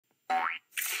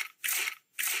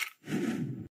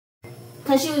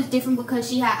Because she was different because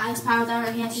she had ice powers on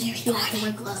her hands. She had to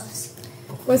wear gloves.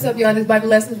 What's up, y'all? This Bible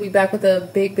Lessons. We back with a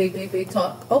big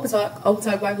talk. Open talk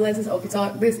Bible Lessons, open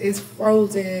talk. This is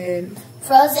Frozen.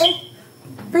 Frozen?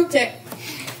 Fruit check.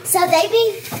 So they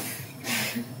be...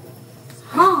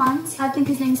 Hans, I think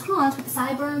his name's Hans with the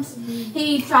sideburns.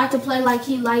 He tried to play like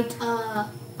he liked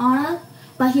Anna,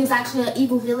 but he was actually an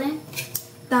evil villain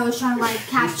that was trying to like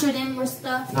capture them or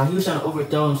stuff. Now he was trying to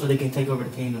overthrow them so they can take over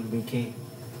the kingdom and be king.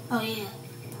 Oh yeah.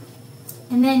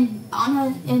 And then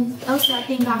Anna and Elsa, I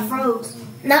think, got froze.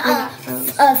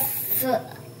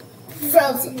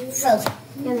 Frozen.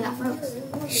 Yeah, they got froze.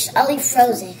 Only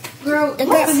Frozen. Girl,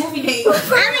 what's the movie name?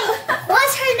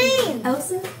 What's her name?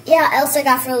 Elsa? Yeah, Elsa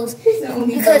got froze.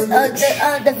 Because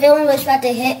the villain was about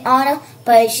to hit Anna,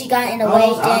 but she got in the way.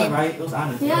 It was Anna, right? It was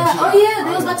Anna. Yeah, yeah,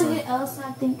 they was about to hit Elsa,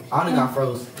 I think. Anna got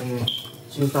froze. And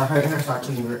she was her start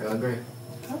turning gray.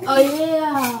 Oh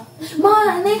yeah, Mom,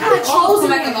 and they had trolls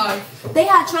in her. They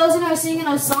had trolls in her singing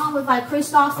a song with like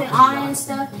Kristoff and Anna and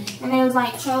stuff, and there was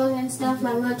like trolls and stuff,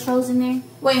 like little trolls in there.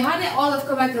 Wait, how did Olaf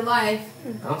come back to life?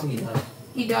 I don't think he died.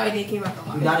 He died and he came back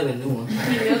alive. He died in a new one. He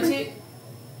melted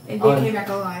and then came back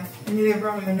alive, and then they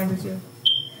brought him in number 2.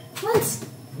 What?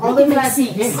 Olaf makes had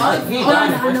sense.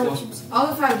 I know what you said.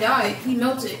 Olaf had died. He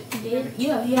melted. He did?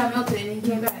 Yeah, he had melted and he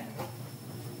came back.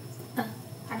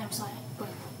 I never saw it. But,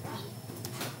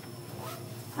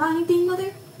 anything,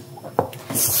 Mother?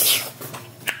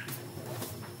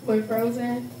 With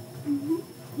Frozen? You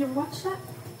ever watched that?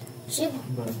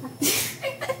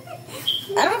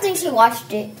 I don't think she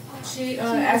watched it. She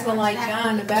acting like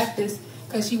John the Baptist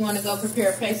because she wanted to go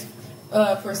prepare a place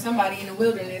for somebody in the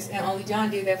wilderness, and only John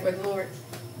did that for the Lord.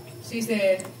 She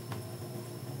said,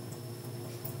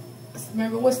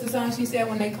 remember what's the song she said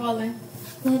when they calling?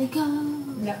 Let it go.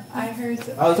 No, I heard.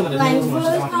 I was talking about the Like new one.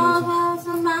 first off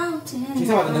the mountain. She's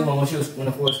talking about the new one when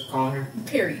the forest calling her.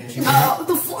 Period. Oh,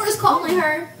 the forest calling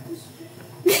her.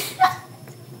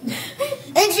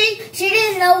 And she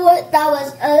didn't know what that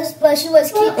was us, but she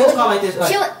was keeping. It was called like this.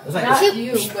 Like, She was- it was like Not this.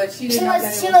 you, but she didn't She know was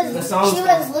that she it was was The she song's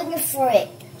was looking for it.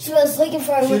 She was looking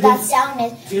for it She with that was-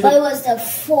 sound, she was- but it was the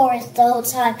forest the whole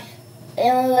time.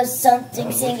 And it was something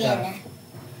what's singing in that?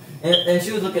 there. And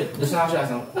she was looking at the soundtrack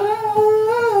song.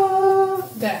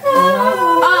 that.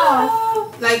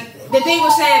 Oh, like the thing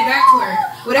was saying back to her.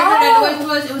 Whatever that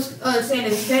noise was, it was saying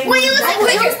the same. Wait, it was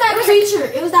It was that creature.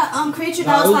 It was that creature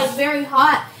that was like very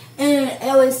hot, and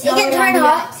it was It can turn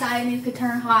hot. outside, and it could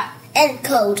turn hot. And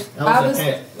cold. That was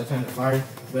the kind of fire.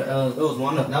 But it was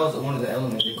one of the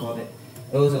elements they called it.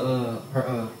 It was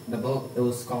the boat. It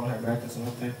was calling her back or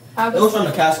something. It was from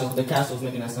the castle. The castle was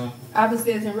making that sound. Bible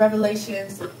says in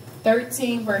Revelations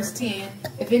 13 verse 10,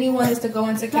 if anyone is to go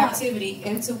into captivity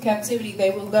they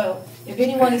will go. If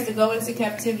anyone is to go into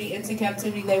captivity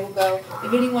they will go.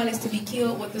 If anyone is to be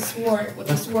killed with the sword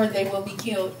they will be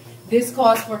killed. This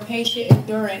calls for patient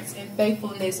endurance and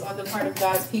faithfulness on the part of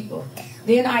God's people.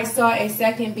 Then I saw a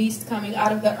second beast coming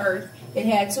out of the earth. It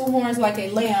had 2 horns like a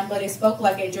lamb, but it spoke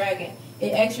like a dragon.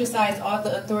 It exercised all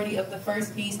the authority of the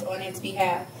first beast on its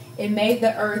behalf. It made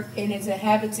the earth and its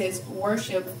inhabitants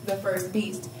worship the first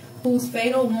beast, whose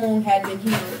fatal wound had been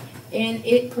healed. And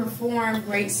it performed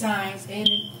great signs, and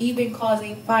even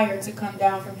causing fire to come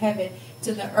down from heaven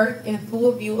to the earth in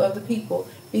full view of the people.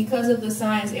 Because of the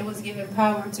signs, it was given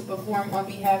power to perform on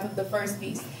behalf of the first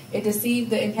beast. It deceived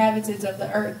the inhabitants of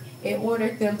the earth. It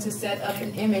ordered them to set up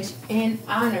an image in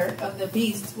honor of the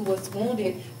beast who was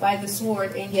wounded by the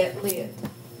sword and yet lived.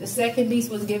 The second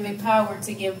beast was given power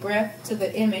to give breath to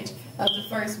the image of the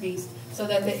first beast, so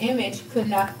that the image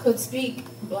could speak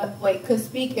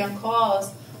and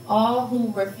cause all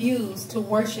who refused to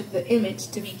worship the image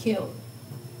to be killed.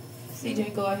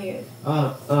 CJ, go ahead.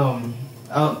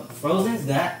 Frozen's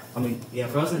dad.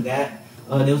 Frozen's dad.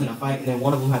 They was in a fight, and then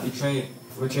one of them had betrayed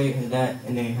his dad,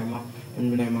 and then her mom,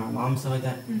 and then my mom and stuff like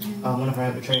that. One of her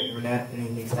had betrayed her dad, and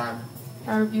then they stabbed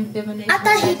her. I reviewed divination. I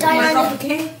thought he died on the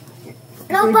king.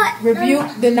 No, but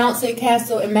Rebuke, denounce it,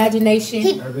 cancel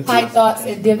imagination, high thoughts,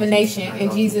 and divination in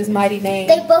Jesus' mighty name.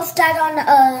 they both died on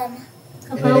A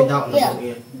And then they boat. died on the boat,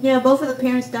 yeah. Yeah, both of the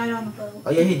parents died on the boat.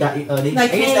 Oh yeah, he died. They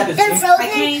Like stabbed his Then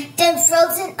face.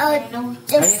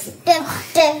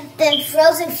 Then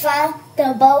Frozen found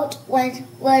the boat where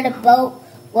the boat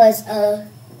was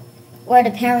where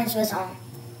the parents was on.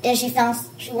 Then she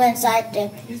went inside there.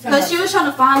 Because she was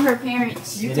trying to find her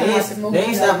parents. They didn't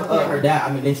stab her dad.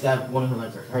 I mean, they stabbed one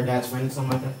of her dad's friends or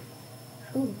something like that.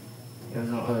 Who? It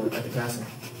was at the castle.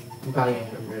 You probably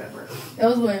ain't remember that part.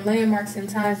 Those were landmarks and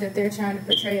times that they're trying to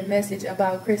portray a message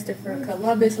about Christopher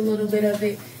Columbus, a little bit of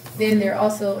it. Then they're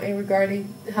also in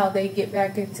regarding how they get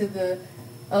back into the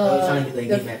trying to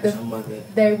get back or something like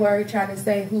that. They were trying to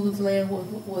say whose land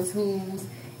was whose.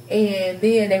 And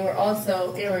then they were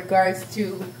also in regards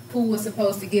to who was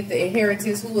supposed to get the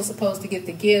inheritance, who was supposed to get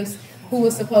the gifts, who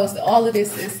was supposed to, all of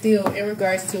this is still in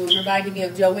regards to reminding me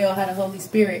of Joel, how the Holy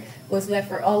Spirit was left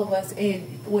for all of us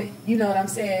in, you know what I'm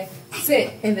saying,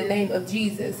 sit in the name of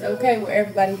Jesus, okay, where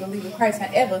everybody believes in Christ.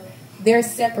 However, they're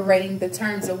separating the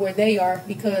terms of where they are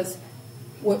because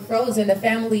with Frozen, the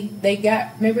family, they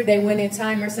got, remember they went in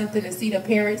time or something to see the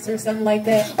parents or something like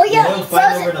that? Oh yeah, they was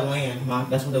fighting over the land, Mom.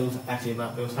 That's what it was actually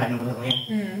about. They was fighting over the land.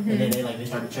 And then they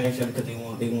started training each other because they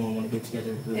want to get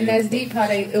together. And that's deep how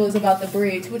it was about the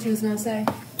bridge. What you was going to say?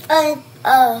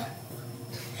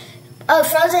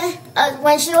 Frozen,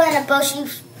 when she went in the boat,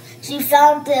 she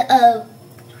found the,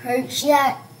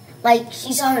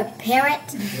 she saw her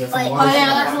parents.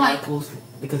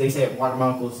 Because they said water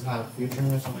molecules have a future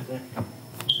or something like that.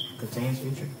 Contains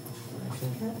future.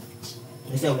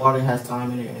 They said water has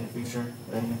time in it in the future.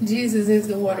 Jesus is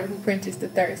the water who quenches the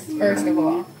thirst, first of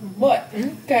all. But,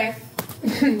 okay.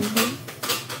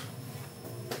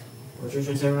 What you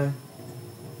should say, Ryan?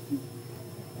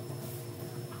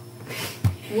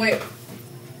 Wait.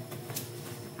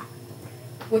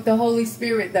 With the Holy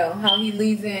Spirit, though, how He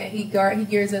leads in, He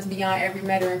gears us beyond every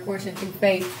matter and portion through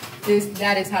faith.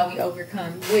 That is how we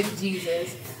overcome with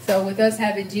Jesus. So with us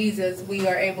having Jesus, we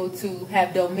are able to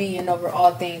have dominion over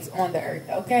all things on the earth,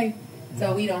 okay?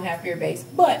 So we don't have fear base.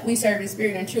 But we serve the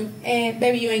Spirit and truth. And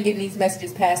baby, you ain't getting these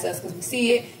messages past us because we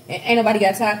see it. And ain't nobody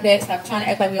got time for that. Stop trying to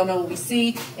act like we don't know what we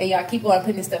see. And y'all keep on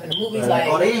putting this stuff in the movies.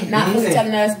 Not who's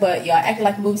telling us, but y'all acting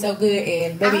like the movie's so good.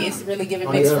 And baby, it's really giving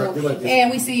mixed fruit.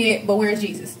 And we see it, but where's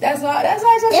Jesus? That's all. That's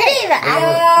all.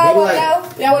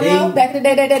 Y'all want to know? Back in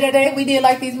the day, we did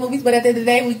like these movies. But at the end of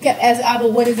the day, we kept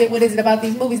asking, what is it about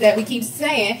these movies that we keep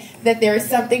saying that there is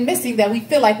something missing that we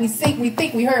feel like we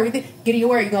think, we heard. Get in your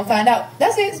word, you're going to find out.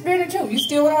 That's it, Spirit and truth. You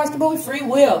still want to watch the movie? Free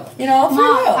will. You know, free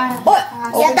will.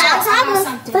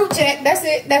 Fruit check. That's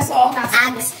it. That's all. Y'all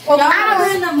remember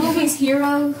in the movies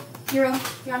Hero? Y'all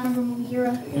remember the movie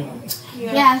Hero?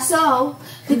 Yeah, so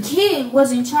the kid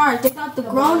was in charge. They thought the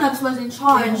grown-ups was in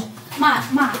charge. They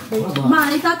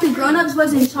thought the grown-ups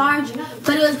was in charge,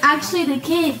 but it was actually the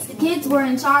kids. The kids were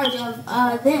in charge of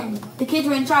them. The kids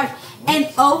were in charge. And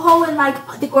Oho and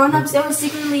like the grown-ups, they were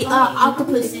secretly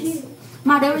octopuses.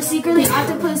 They were secretly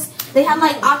octopus. They had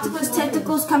like octopus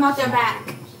tentacles come out their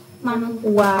back.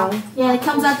 Wow. Yeah, it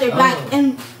comes out their back.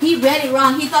 And he read it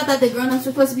wrong. He thought that the grown-ups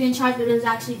were supposed to be in charge, but it was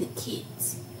actually the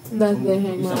kids. That's the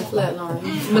hang on flatline.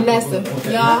 Manasseh,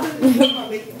 y'all.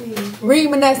 Read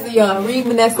Manasseh, y'all. Read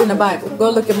Manasseh in the Bible. Go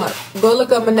look him up. Go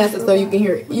look up Manasseh so you can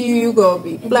hear it. You gonna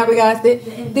be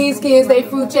flabbergasted. These kids, they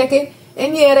fruit checking.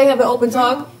 And yeah, they have an open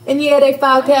talk. And yeah, they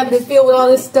file cabinets filled with all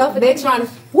this stuff. And they trying to,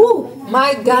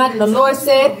 my God. And the Lord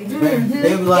said,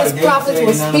 His prophets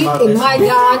will speak. And my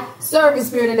God, serve His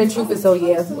Spirit and in truth. And so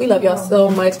yeah, we love y'all so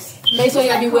much. Make sure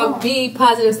y'all be well, be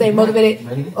positive, stay motivated.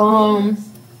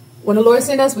 When the Lord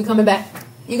send us, we coming back.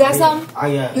 You got something?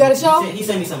 You got a show? He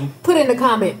sent me something. Put it in the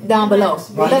comment down below.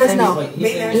 Let us know.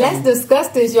 Let's discuss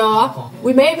this, y'all.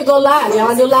 We may even go live.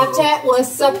 Y'all do live chat.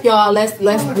 What's up, y'all? Let's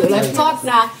talk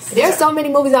now. There's so many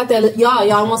movies out there.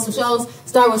 Y'all want some shows?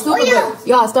 Start with Superbook.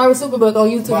 Y'all start with Superbook on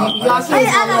YouTube. Y'all kids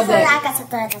love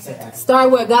that. Start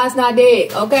with God's Not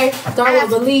Dead. Okay. Start with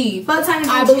Believe.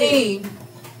 I Believe.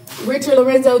 Richard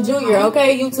Lorenzo Jr.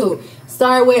 Okay. YouTube.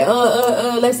 Start with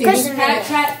let's see.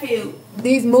 Chatfield.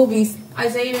 These movies.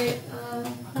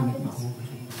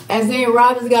 Isaiah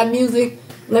Robbins got music.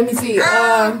 Let me see.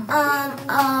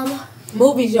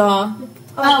 Movies, y'all.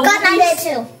 God's Not Dead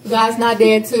Too. God's Not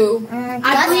Dead Too.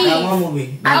 I believe. That one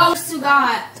movie. Letters to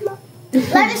God.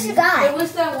 Letters to God.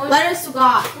 What's that one? Letters to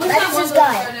God. What's that one girl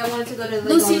that wanted to go to Lake?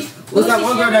 Lucy. What's that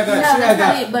one girl that got? No, that's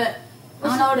not it, but I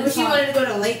don't know what it's called. She wanted to go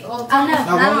to Lake all the time.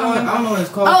 I don't know what it's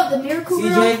called. Oh, the Miracle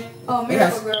Girl? CJ? Oh,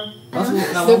 Miracle Girl.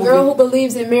 The girl who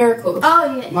believes in miracles. Oh,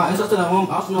 yeah. It's also that one.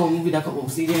 I also know a movie that couple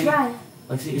with CJ. Right.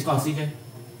 Like, it's called CJ.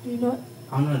 Do you know it?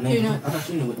 I don't know the name. Do you know it? I thought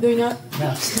you knew it. Do you know it? Yeah.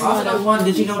 Also, that one.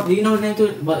 Do you know the name to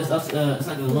it? But it's like a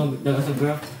little, it's a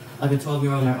girl, like a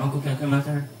 12-year-old, and her uncle can't come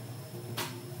after her.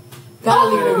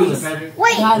 Godly movies.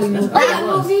 Wait. Godly movies. What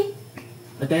movie?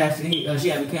 But they actually, she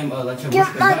had became like.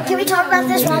 Can we talk about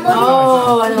this one movie?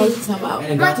 Oh, I know what you're talking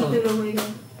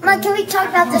about. Mom, can we talk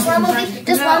about this one movie?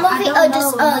 This one movie,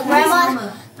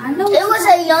 Grandma. I know. It was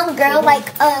a young girl,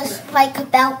 like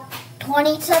about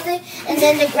 20 something, and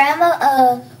then the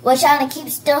grandma was trying to keep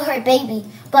still her baby,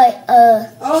 but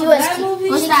she was. That movie.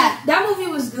 What's that? That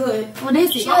movie was good. What is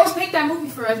it? She always picked that movie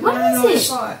for us. What is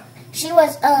it? She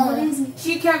was What is it?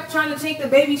 She kept trying to take the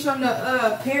babies from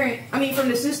the from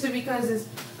the sister because his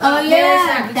Oh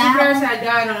yeah, two parents had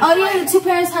died on a Oh yeah, flight. the two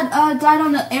parents had died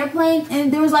on the airplane,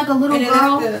 and there was like a little And they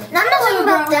girl. left No, I'm not talking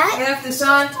about they that. left the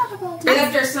son. They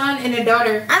left their son and their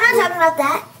daughter. I'm not talking about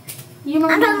that. You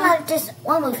remember? I'm talking about just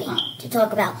one movie to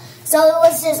talk about. So it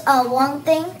was this one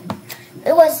thing.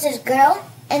 It was this girl,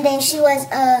 and then she was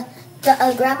the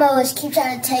grandma was keep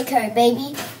trying to take her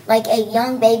baby, like a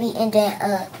young baby, and then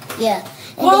yeah.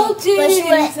 And Oh, then, but she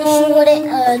wouldn't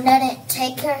let it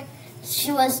take her.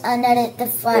 She was let it the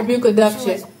flight. Rebuke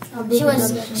adoption.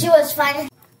 She was fighting.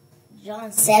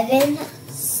 John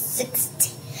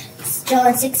 7:16.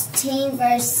 John 16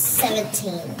 verse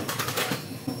 17.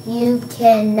 You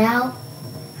can now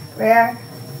pray,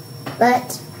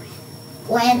 but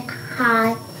when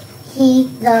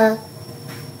the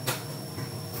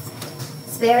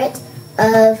Spirit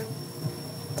of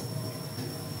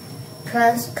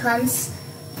trust comes,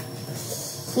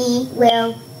 He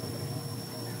will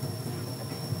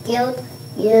guide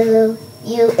you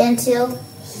into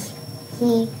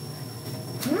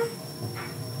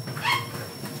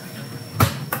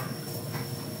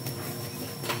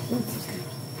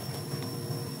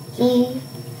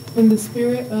When the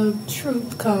Spirit of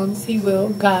truth comes, He will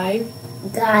guide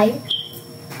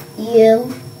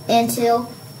you into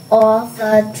all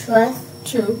the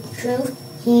truth.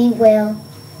 He will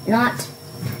not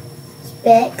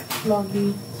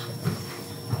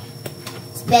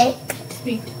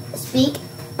speak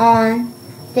on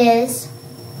his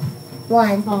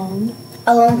own.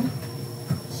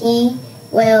 He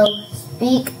will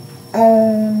speak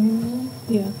only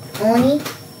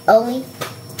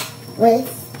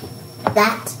with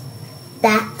that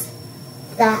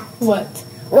what?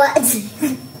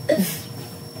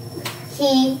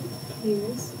 He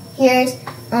hears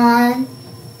on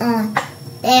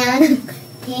and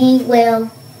he will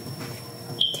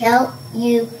tell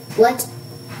you what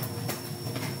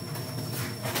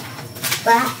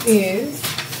that Is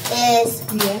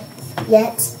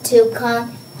yet to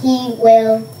come. He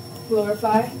will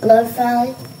glorify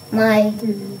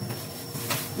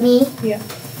me. Yeah.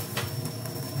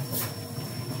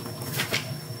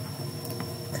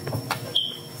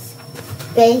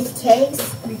 Base case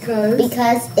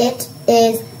Because it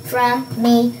is from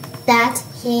me that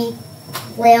he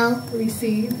will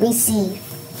receive.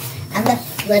 I'm the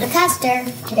little pastor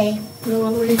today. No,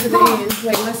 I'm reading to the end.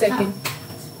 Wait 1 second.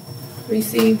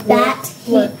 Receive That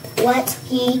what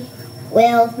he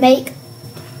will make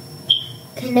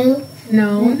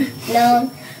known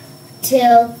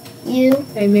till you.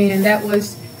 Amen. That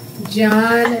was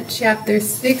John chapter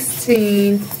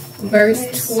 16,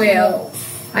 verse 12.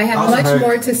 I have much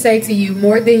more to say to you,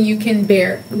 more than you can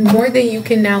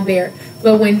now bear.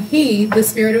 But when He, the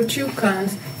Spirit of truth,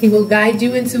 comes, He will guide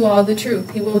you into all the truth.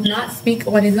 He will not speak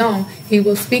on His own. He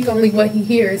will speak only what He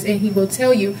hears, and He will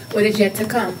tell you what is yet to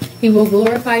come. He will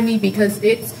glorify me, because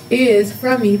it is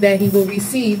from me that He will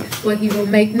receive what He will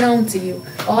make known to you.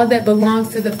 All that belongs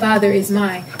to the Father is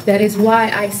mine. That is why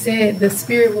I said the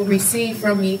Spirit will receive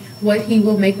from me what He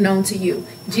will make known to you.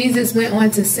 Jesus went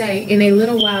on to say, in a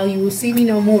little while you will see me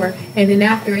no more, and then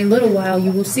after a little while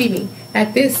you will see me.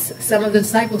 At this, some of the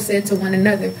disciples said to one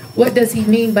another, what does He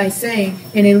mean by saying,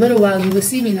 in a little while you will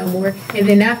see me no more, and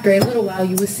then after a little while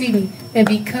you will see me? And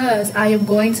because I am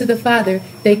going to the Father,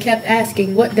 they kept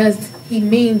asking, what does He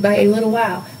mean by a little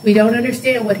while? We don't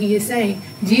understand what He is saying.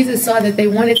 Jesus saw that they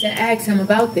wanted to ask Him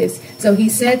about this, so He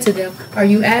said to them, are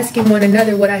you asking one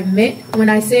another what I meant when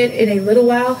I said, in a little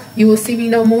while you will see me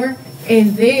no more,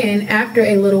 and then after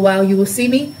a little while you will see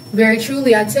me? Very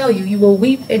truly I tell you, you will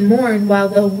weep and mourn while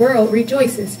the world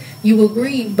rejoices. You will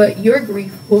grieve, but your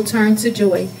grief will turn to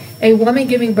joy. A woman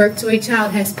giving birth to a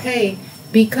child has pain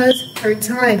because her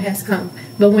time has come.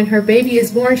 But when her baby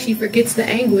is born, she forgets the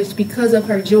anguish because of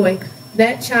her joy.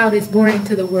 That child is born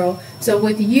into the world. So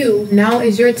with you, now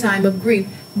is your time of grief.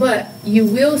 But I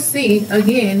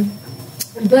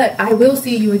will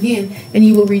see you again, and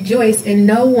you will rejoice, and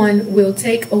no one will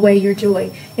take away your joy.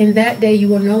 In that day you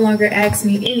will no longer ask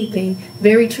me anything.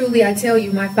 Very truly I tell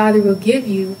you, my Father will give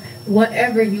you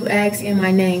whatever you ask in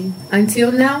my name. Until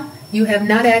now, you have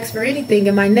not asked for anything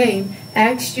in my name.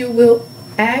 Ask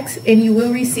and you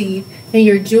will receive, and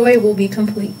your joy will be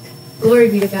complete. Glory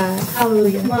be to God.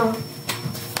 Hallelujah. Wow.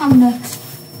 I'm next.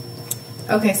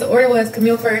 Okay, so order was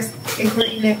Camille first, and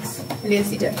Courtney next, and then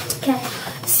CJ. Okay.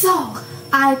 So,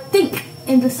 I think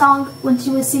in the song when she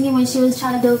was singing, when she was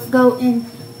trying to go and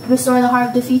restore the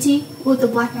heart of Dafiti with the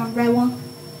black and red one.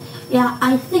 Yeah,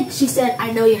 I think she said,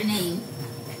 I know your name.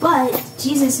 But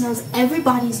Jesus knows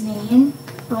everybody's name,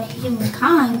 but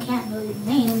humankind can't know your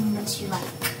name unless you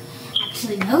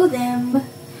actually know them,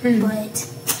 but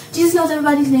Jesus knows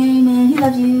everybody's name and he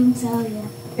loves you, so yeah.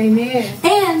 Amen.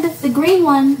 And the green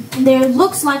one there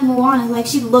looks like Moana, like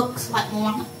she looks like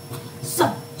Moana.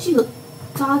 So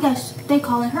I guess they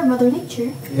call it her Mother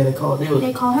Nature. Yeah, they call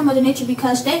her Mother Nature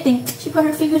because they think she put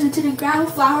her fingers into the ground,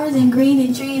 flowers and green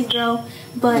and trees grow,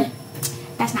 but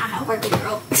that's not how it works,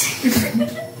 girl.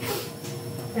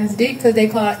 That's deep because they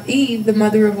call Eve the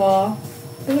mother of all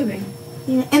the living.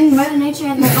 Yeah, and Mother Nature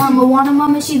and the Moana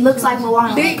mama, she looks like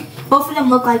Moana. Like, both of them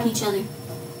look like each other.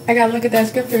 I gotta look at that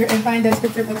scripture and find that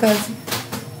scripture because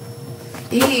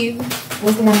Eve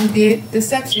was the one who did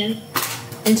deception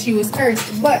and she was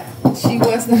cursed, but she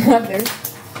was the mother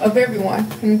of everyone.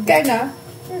 Okay, now.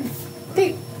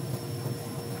 Deep.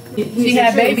 She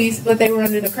had babies, but they were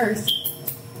under the curse.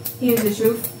 Here's the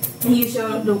truth. And he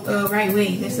showed the right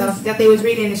way and stuff that they was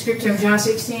reading in the scripture of John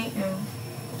 16 and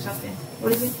something.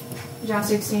 What is it? John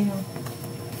 16.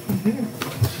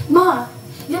 Ma,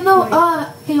 you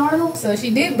know, Hey Arnold? So she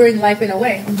did bring life in a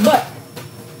way, but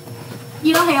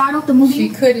you know Hey Arnold, the movie? She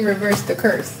couldn't reverse the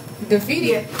curse. Defeat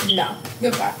it? No.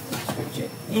 Goodbye.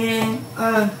 And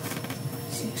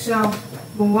so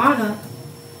Moana,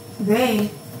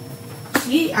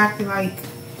 she acted like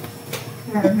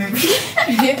I remember.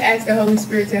 You did ask the Holy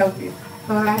Spirit to help you.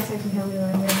 Oh, I asked actually help me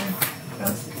remember.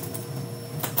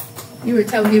 You were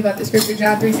telling me about the scripture,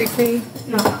 John 3:16?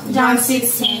 No, John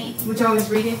 16, which I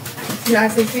was reading. John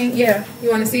 16? Yeah.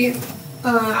 You want to see it?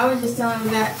 I was just telling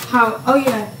them that how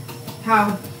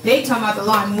they talking about the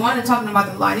lie. Moana talking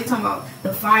about the lie. They talking about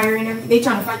the fire and everything. They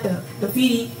trying to fight the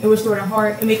Fidi and restore the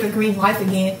heart and make her green life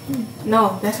again.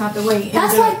 No, that's not the way.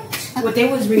 That's like what they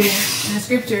was reading in the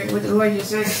scripture, what the Lord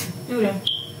just said to them.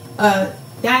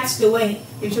 That's the way,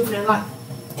 the truth and the life.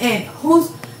 And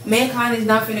mankind is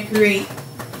not going to create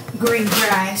green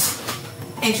grass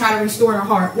and try to restore the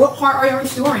heart. What heart are y'all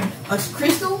restoring? A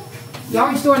crystal?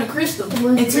 Y'all restoring a crystal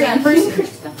into that person.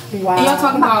 Wow. And y'all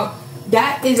talking about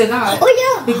that is a God. Oh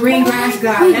yeah. The green grass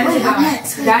God. That is a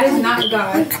God. That is not a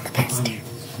God.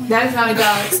 That is not a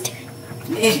God.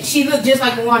 And she looked just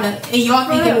like Moana. And y'all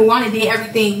thinking Moana did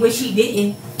everything, which she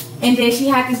didn't. And then she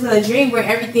had this little dream where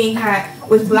everything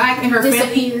was black and her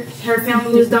family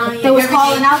was dying. They was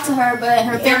calling out to her, but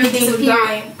her family everything was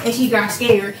dying, and she got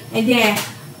scared. And then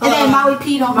Maui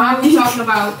peed on her. Maui talking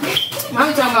about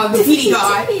the pee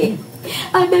God.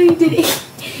 I know you did it.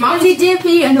 She did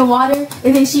pee in the water,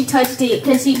 and then she touched it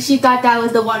because she thought that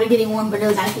was the water getting warm, but it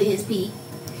was actually his pee.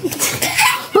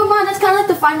 But Mom, that's kind of like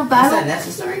the final battle. Is that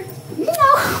necessary?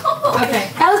 No. Okay.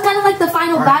 That was kind of like the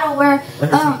final battle where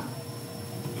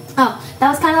that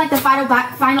was kind of like the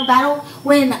final battle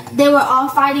when they were all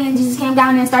fighting and Jesus came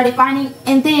down and started fighting,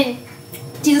 and then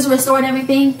Jesus restored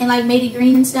everything and like made it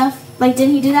green and stuff. Like,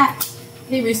 didn't he do that?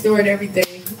 He restored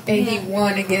everything, and he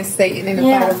won against Satan in the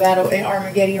final battle in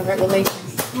Armageddon Revelations.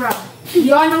 Bro,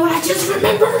 y'all know what I just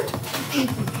remembered?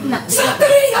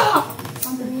 Santeria!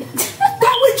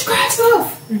 That witchcraft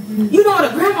stuff. You know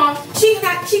the grandma, she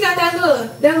got that little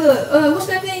what's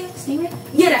that thing? Stingray?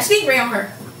 Yeah, that stingray on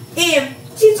her, and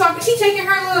she's taking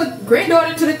her little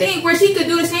granddaughter to the thing where she could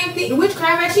do the same thing, the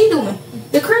witchcraft as she doing.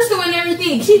 The crystal and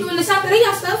everything. She's doing the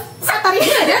Santeria stuff.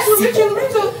 Yeah, that's what Richard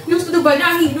Lorenzo used to do, but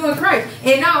now he's doing Christ.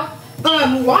 And now,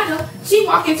 Moana, she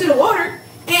walked into the water,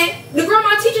 and the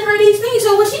grandma teaching her these things,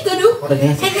 so what she could do. And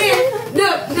then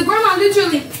the grandma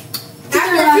literally,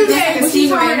 after a few days, when she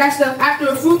told her that stuff, after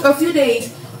a few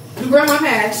days, the grandma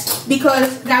passed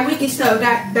because that wicked stuff,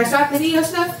 that Santeria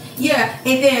stuff. Yeah,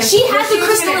 and then she had the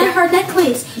crystal in her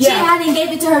necklace. Yeah. She had and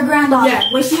gave it to her granddaughter.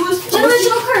 Yeah, when she was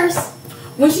curse.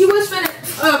 When she was finna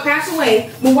pass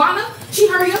away, Moana, she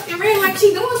hurried up and ran like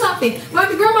she doing something. But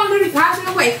the grandma literally passing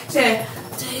away said,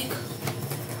 "Take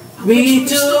me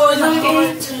to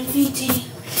the Fiji."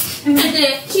 And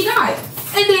then she died.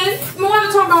 And then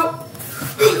Moana talking about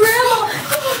grandma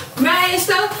mad and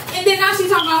stuff. And then now she's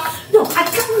talking about, no, I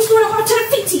gotta restore the heart to the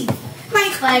Fiji.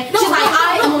 Like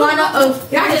I am Moana of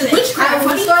that is witchcraft,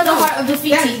 honey. Restore the heart of the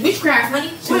Fiji. That is witchcraft, honey.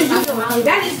 What is you doing?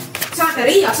 That is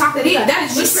Santeria. That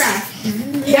is witchcraft.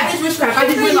 That is witchcraft. I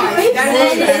just realized.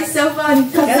 That is so funny.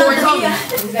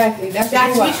 Exactly. That's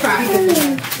witchcraft.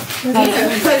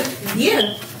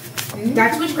 Yeah.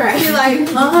 That's witchcraft. You're like,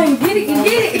 oh, you get it.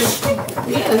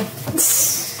 Yeah.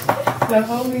 The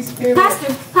Holy Spirit.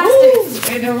 Pastor.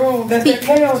 In the room. That's their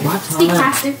chaos. Speak,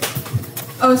 Pastor.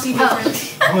 Oh, see,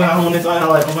 I'm on this line,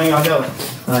 like, oh my God, go.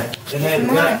 Like, and then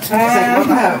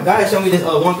God showed me this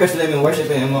one crystal they've been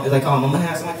worshiping, and it's like called Mama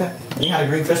had something like that. And he had a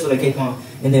green crystal that came on,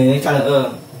 and then they try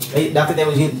to I think they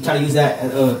was try to use that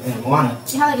in Moana.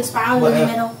 She had like a spiral in the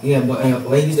middle. Yeah, but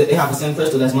they have the same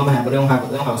crystal that's Mama had, but they don't have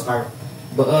a spiral.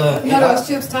 But You know those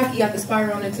chips Taki got the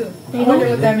spiral on it too. I wonder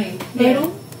what that means.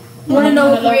 Noodle. You wanna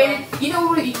know who created? You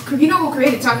know who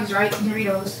created Takis, right?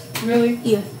 Doritos. Really?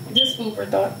 Yeah. Just food for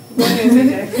thought. Go ahead,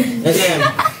 CJ. and then,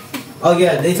 oh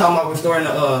yeah, they talking about restoring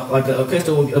like a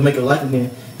crystal will make her life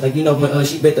again. Like you know when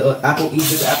she bit the apple, Eve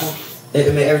bit the apple,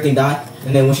 it made everything die.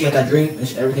 And then when she had that dream,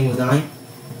 everything was dying.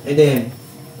 And then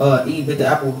Eve bit the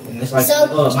apple, and it's like So,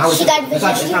 Maui she took, got it's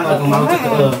kind of like when Maui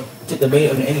took the bait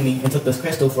of the enemy and took this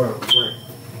crystal for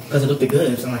because it looked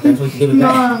good or something like that, so he could give it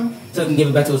back. So he can give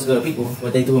it back to his people,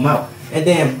 but they threw him out. And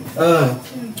then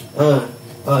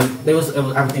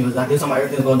everything was like they was talking about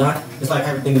everything was gonna die. It's like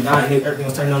everything was dying, and everything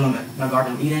was turning on my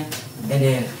Garden of Eden. And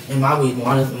then in Maui,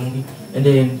 Moana's movie, and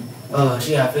then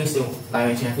she had fixed it,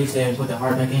 like she had fixed it and put the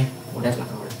heart back in. Well, that's not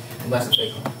the heart. That's a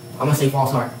fake heart. I'm gonna say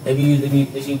false heart.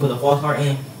 If she put a false heart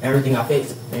in, everything got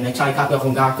fixed. And they tried to copy off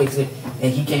when God fixed it,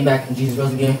 and He came back and Jesus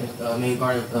rose again, and made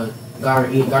Garden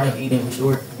of Eden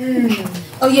restored.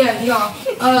 Oh yeah, y'all.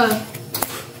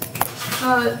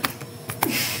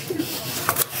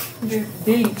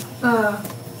 Deep.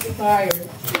 Fire.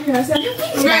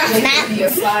 Matt. Be a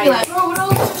fire.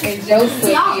 And Joseph be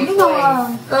a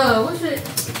flame. What's it?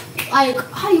 Like,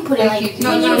 how do you put it? Like,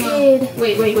 No.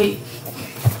 Wait.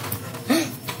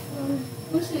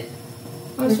 What's it?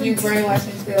 If you brainwash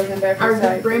and spills in back Our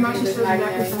inside. brainwash is Jesus' still back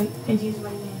mighty name. inside. In Jesus'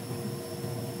 mighty name.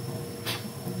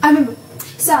 I remember.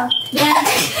 So, yeah.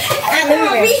 I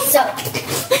remember. So,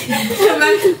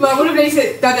 But what if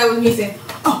they thought that was me saying,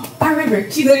 oh, I remember.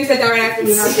 She literally said that right after me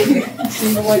when I was thinking it.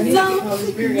 The one No. the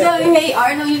Holy Spirit got So, Hey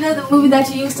Arnold, you know the movie that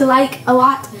you used to like a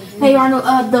lot? Hey Arnold,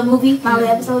 the movie, all the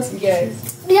episodes.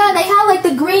 Yes. Yeah, they have like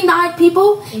the green-eyed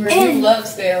people, You and love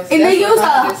spells. and they That's what use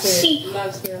Papa a just said. sheep.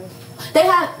 Love spells. They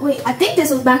have. Wait, I think this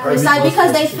was backwards side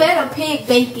because they fed a pig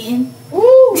bacon.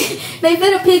 Woo! They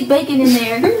fed a pig bacon in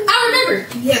there. I remember.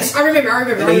 Yes, I remember. And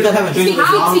then he kept having dreams with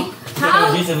his mom.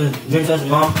 How? Dreams with his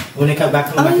mom when they kept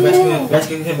back coming back to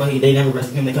rescue him, but they never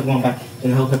rescued him. They kept going back in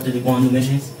the helicopter to go on new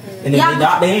missions. And then Yeah. they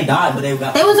died. They didn't die, but they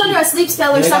got. They was under a sleep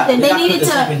spell or something. They needed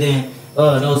to. And then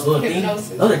those little things. Hypnosis.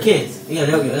 Those are kids. Yeah,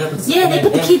 Yeah, they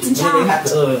put the kids in charge. They had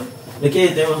charge. to. The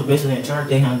kids, they was basically in charge.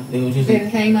 They was using. Then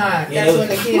hang on. Yeah, That's when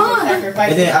the kids were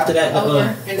sacrificed. And then after that,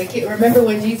 over. And the kid. Remember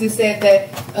when Jesus said that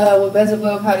with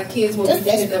Beelzebub, how the kids will be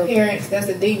judging the parents? That's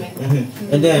a demon.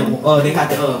 And then they had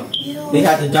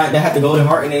the golden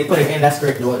heart, and they put it in. That's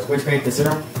correct. Which created the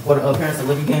serum for the parents to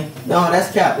live again. No,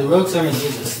 that's cap. The real serum is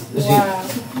Jesus. It's Wow.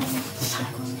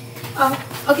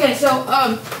 Okay,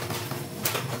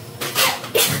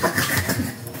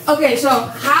 so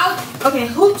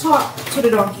who talked to the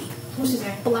donkey? What's his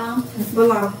name? Balaam.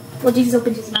 Balaam. Well, Jesus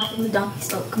opened his mouth and the donkey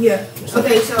spoke. Yeah.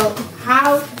 Okay, so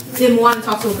how did Moana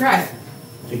talk to a crab?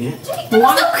 Again?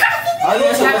 Moana? Oh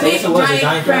yeah, so That big it was a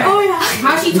giant crab. Oh yeah.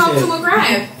 How she talk to a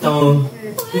crab? How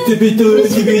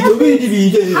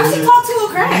How she talk to a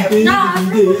crab? Nah.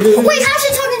 wait, how's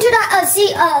she talking to that,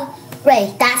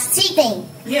 Ray, that's sea thing?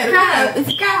 Yeah, the Crab. crab. It's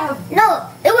a crab. No,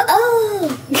 it was,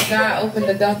 God opened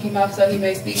the donkey mouth so he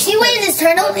may speak. she waited his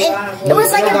turn and it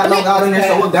was like a no blip. God in there,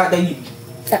 so what God they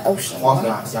The ocean. false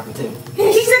gods, I can tell.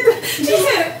 She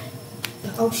said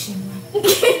the ocean.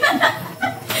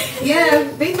 Yeah,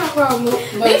 they talk about they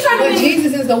try to But make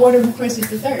Jesus is the water who quenches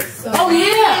the thirst. So. Oh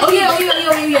yeah.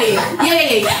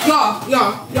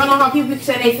 Y'all know how people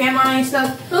say they feminine and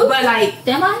stuff? Who? But like,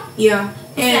 Am I? yeah.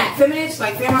 And that? feminists,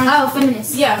 like feminine. Oh,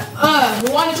 feminist. Yeah.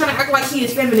 Moana trying to act like she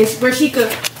is feminist, where she could,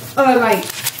 like,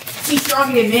 she's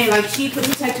stronger than men, like she could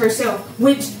protect herself.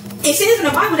 Which it says in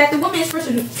the Bible that the woman is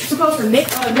supposed to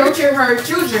nurture her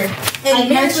children, and Like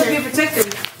men is supposed to nurture. be a protector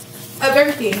of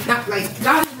everything. Not like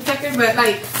God is a protector, but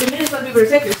like the men is supposed to be a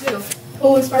protector too. Who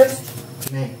was first?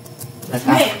 Man.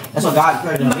 Man. That's what God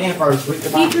created the man first. Read the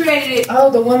He Bible. created it. Oh,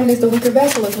 the woman is the weaker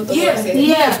vessel. Is what the Lord said.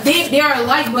 Yeah. They are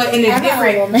alike, but in a I'm not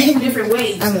a woman. different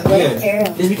ways. I'm a little Yeah.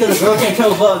 girl. Just because a girl can't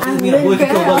kill a bug doesn't mean a boy can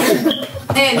kill a bug too.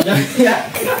 And Yeah.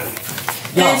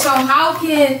 so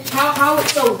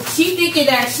so she thinking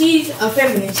that she's a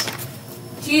feminist.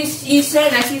 She's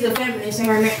saying that she's a feminist in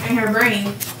her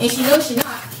brain, and she knows she's not.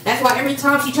 That's why every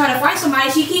time she try to fight somebody,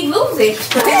 she keep losing.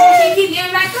 But then she keep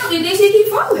getting back up, and then she keep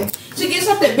falling. She gets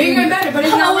something bigger and better, but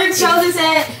it's not When working. Chosen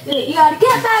said, you gotta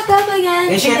get back up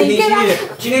again. And she had to then be,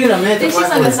 get she needed a man to Then she fight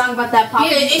sung for a her. song about that pop.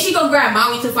 Yeah, and she gonna grab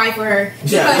Maui to fight for her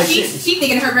because Yeah, but she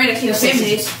thinking in her brain that she's a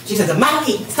feminist. She says,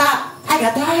 "Monkey, stop! I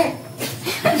got tired."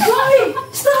 Maui,